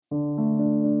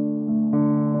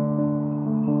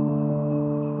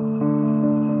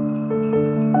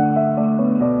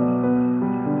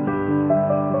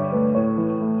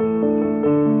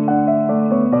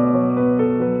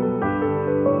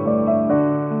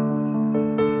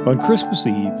On Christmas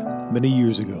Eve, many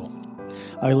years ago,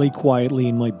 I lay quietly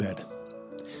in my bed.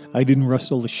 I didn't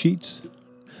rustle the sheets.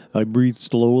 I breathed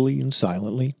slowly and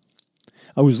silently.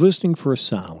 I was listening for a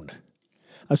sound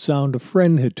a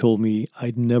friend had told me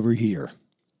I'd never hear,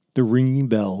 the ringing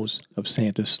bells of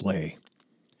Santa's sleigh.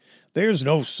 "There's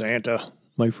no Santa,"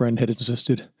 my friend had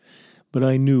insisted, but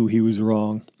I knew he was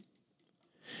wrong.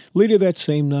 Later that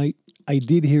same night, I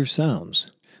did hear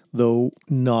sounds, though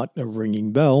not of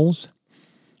ringing bells.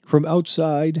 From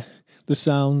outside, the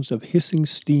sounds of hissing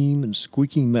steam and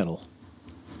squeaking metal.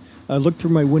 I looked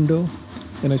through my window,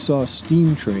 and I saw a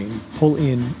steam train pull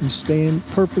in and stand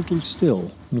perfectly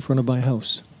still in front of my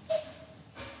house.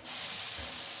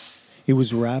 It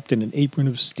was wrapped in an apron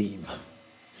of steam.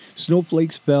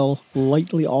 Snowflakes fell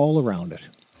lightly all around it.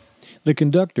 The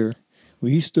conductor,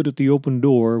 when he stood at the open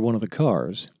door of one of the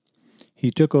cars,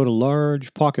 he took out a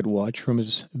large pocket watch from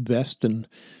his vest and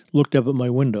looked up at my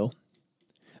window.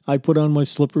 I put on my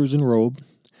slippers and robe.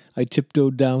 I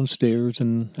tiptoed downstairs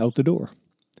and out the door.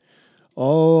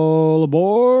 "All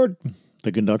aboard!"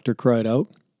 the conductor cried out.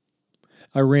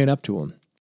 I ran up to him.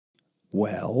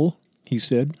 "Well," he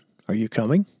said, "are you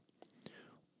coming?"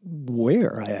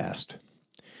 "Where?" I asked.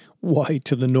 "Why,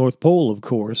 to the North Pole, of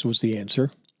course," was the answer.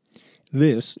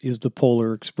 "This is the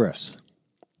Polar Express."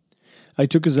 I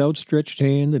took his outstretched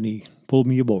hand and he pulled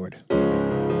me aboard.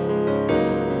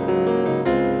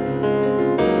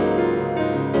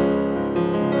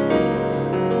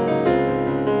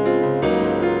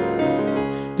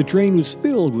 The train was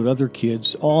filled with other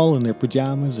kids, all in their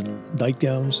pajamas and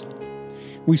nightgowns.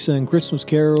 We sang Christmas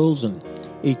carols and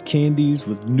ate candies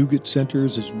with nougat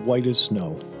centers as white as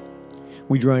snow.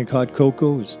 We drank hot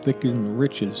cocoa as thick and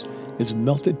rich as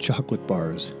melted chocolate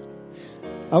bars.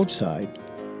 Outside,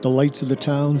 the lights of the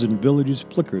towns and villages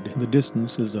flickered in the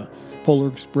distance as the Polar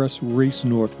Express raced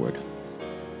northward.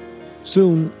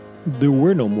 Soon, there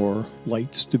were no more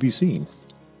lights to be seen.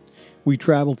 We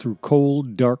traveled through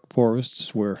cold, dark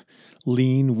forests where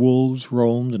lean wolves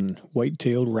roamed and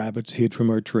white-tailed rabbits hid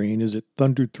from our train as it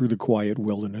thundered through the quiet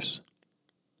wilderness.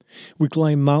 We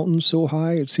climbed mountains so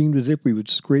high it seemed as if we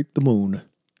would scrape the moon.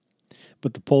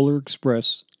 But the Polar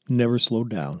Express never slowed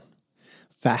down.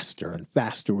 Faster and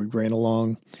faster we ran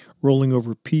along, rolling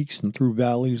over peaks and through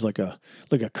valleys like a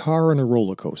car on a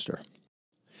roller coaster.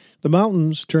 The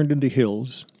mountains turned into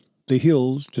hills, the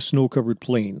hills to snow-covered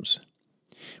plains.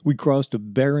 We crossed a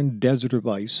barren desert of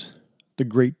ice, the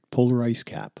great polar ice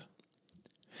cap.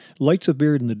 Lights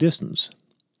appeared in the distance.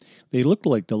 They looked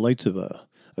like the lights of a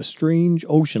strange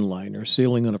ocean liner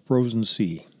sailing on a frozen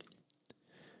sea.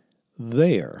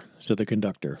 "There," said the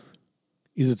conductor,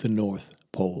 "is at the North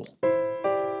Pole."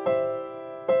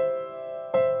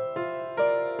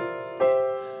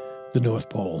 The North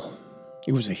Pole.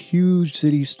 It was a huge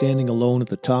city standing alone at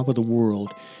the top of the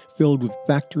world, filled with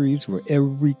factories where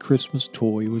every Christmas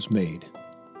toy was made.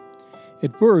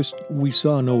 At first, we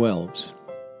saw no elves.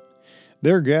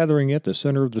 "They're gathering at the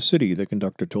center of the city," the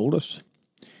conductor told us.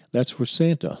 "That's where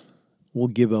Santa will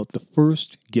give out the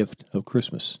first gift of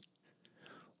Christmas."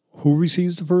 "Who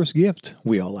receives the first gift?"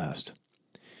 we all asked.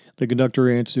 The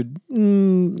conductor answered,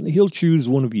 "He'll choose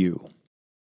one of you."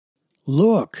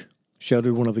 "Look!"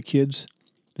 shouted one of the kids.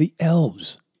 "The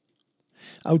elves!"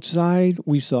 Outside,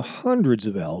 we saw hundreds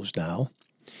of elves now.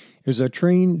 As our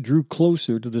train drew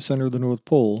closer to the center of the North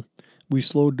Pole, we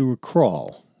slowed to a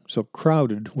crawl, so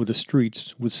crowded were the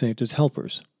streets with Santa's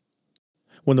helpers.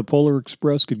 When the Polar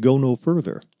Express could go no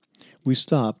further, we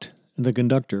stopped and the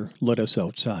conductor led us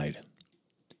outside.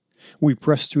 We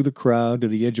pressed through the crowd to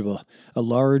the edge of a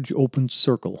large open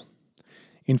circle.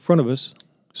 In front of us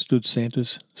stood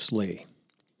Santa's sleigh.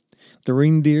 The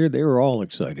reindeer, they were all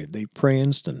excited. They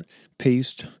pranced and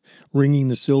paced, ringing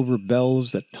the silver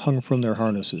bells that hung from their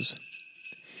harnesses.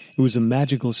 It was a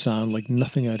magical sound like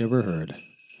nothing I'd ever heard.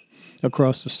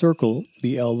 Across the circle,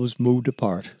 the elves moved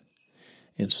apart,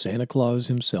 and Santa Claus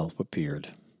himself appeared.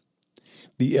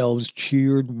 The elves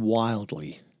cheered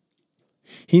wildly.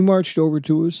 He marched over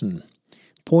to us and,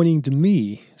 pointing to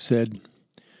me, said,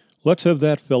 "Let's have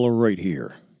that fellow right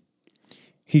here."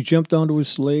 He jumped onto his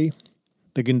sleigh.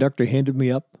 The conductor handed me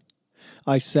up.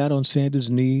 I sat on Santa's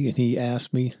knee, and he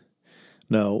asked me,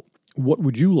 "Now, what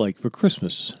would you like for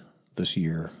Christmas this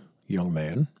year, young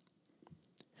man?"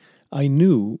 I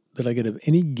knew that I could have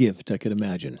any gift I could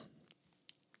imagine.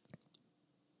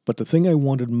 But the thing I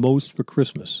wanted most for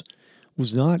Christmas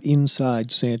was not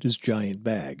inside Santa's giant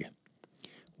bag.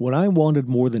 What I wanted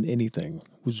more than anything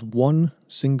was one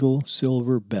single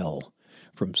silver bell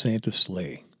from Santa's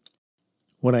sleigh.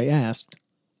 When I asked,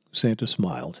 Santa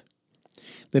smiled.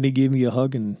 Then he gave me a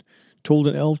hug and told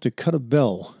an elf to cut a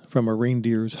bell from a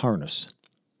reindeer's harness.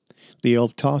 The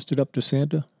elf tossed it up to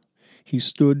Santa. He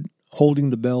stood holding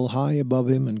the bell high above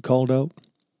him and called out,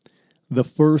 "The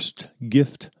first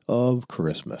gift of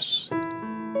Christmas."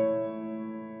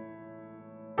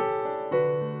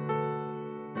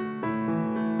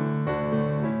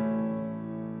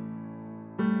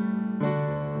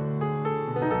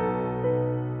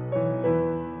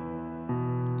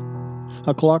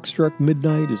 A clock struck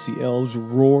midnight as the elves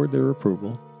roared their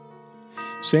approval.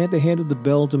 Santa handed the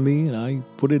bell to me, and I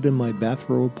put it in my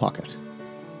bathrobe pocket.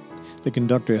 The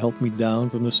conductor helped me down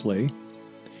from the sleigh.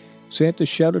 Santa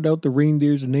shouted out the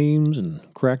reindeers' names and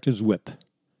cracked his whip.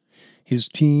 His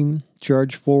team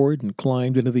charged forward and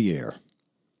climbed into the air.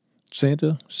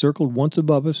 Santa circled once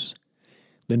above us,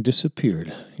 then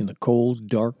disappeared in the cold,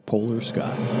 dark polar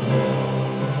sky.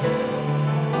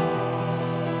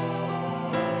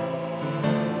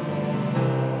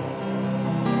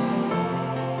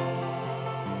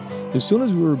 As soon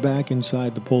as we were back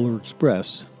inside the Polar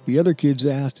Express, the other kids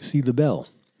asked to see the bell.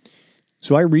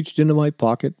 So I reached into my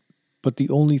pocket, but the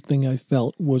only thing I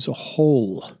felt was a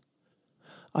hole.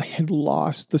 I had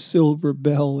lost the silver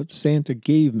bell that Santa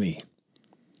gave me.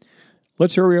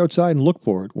 "Let's hurry outside and look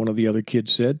for it," one of the other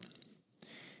kids said.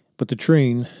 But the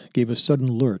train gave a sudden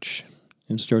lurch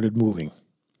and started moving.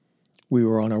 We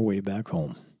were on our way back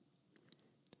home.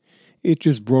 It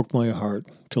just broke my heart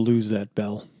to lose that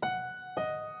bell.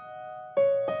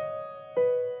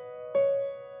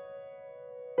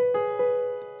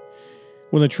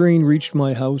 When the train reached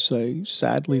my house, I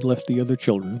sadly left the other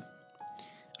children.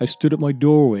 I stood at my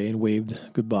doorway and waved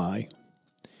goodbye.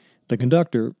 The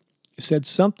conductor said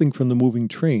something from the moving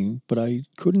train, but I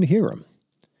couldn't hear him.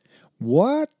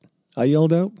 "What?" I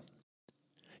yelled out.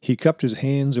 He cupped his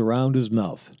hands around his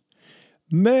mouth.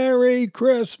 "Merry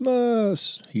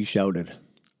Christmas!" he shouted.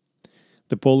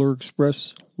 The Polar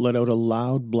Express let out a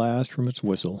loud blast from its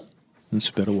whistle and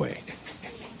sped away.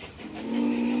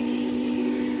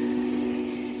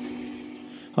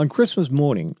 On Christmas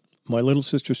morning, my little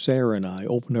sister Sarah and I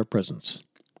opened our presents.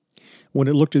 When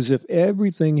it looked as if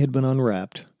everything had been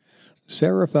unwrapped,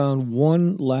 Sarah found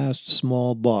one last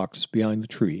small box behind the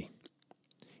tree.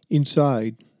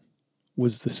 Inside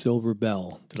was the silver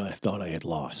bell that I thought I had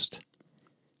lost.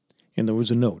 And there was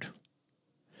a note.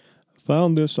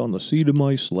 "Found this on the seat of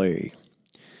my sleigh.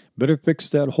 Better fix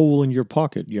that hole in your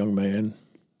pocket, young man."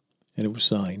 And it was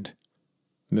signed,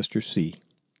 Mr. C.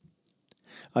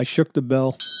 I shook the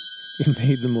bell. It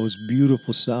made the most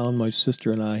beautiful sound my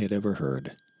sister and I had ever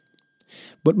heard.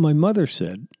 But my mother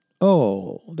said,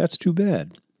 "Oh, that's too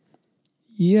bad."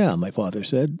 "Yeah," my father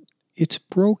said, "it's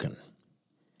broken."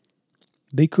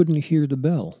 They couldn't hear the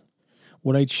bell.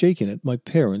 When I'd shaken it, my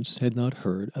parents had not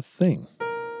heard a thing.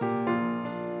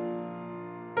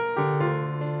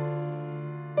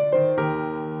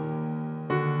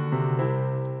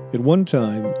 At one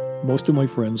time, most of my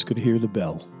friends could hear the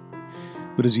bell.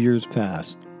 But as years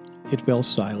passed, it fell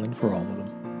silent for all of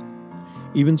them.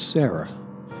 Even Sarah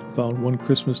found one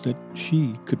Christmas that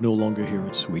she could no longer hear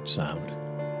its sweet sound.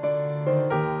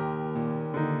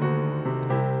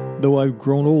 Though I've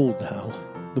grown old now,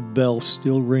 the bell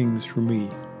still rings for me,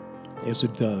 as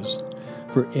it does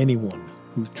for anyone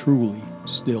who truly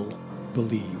still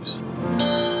believes.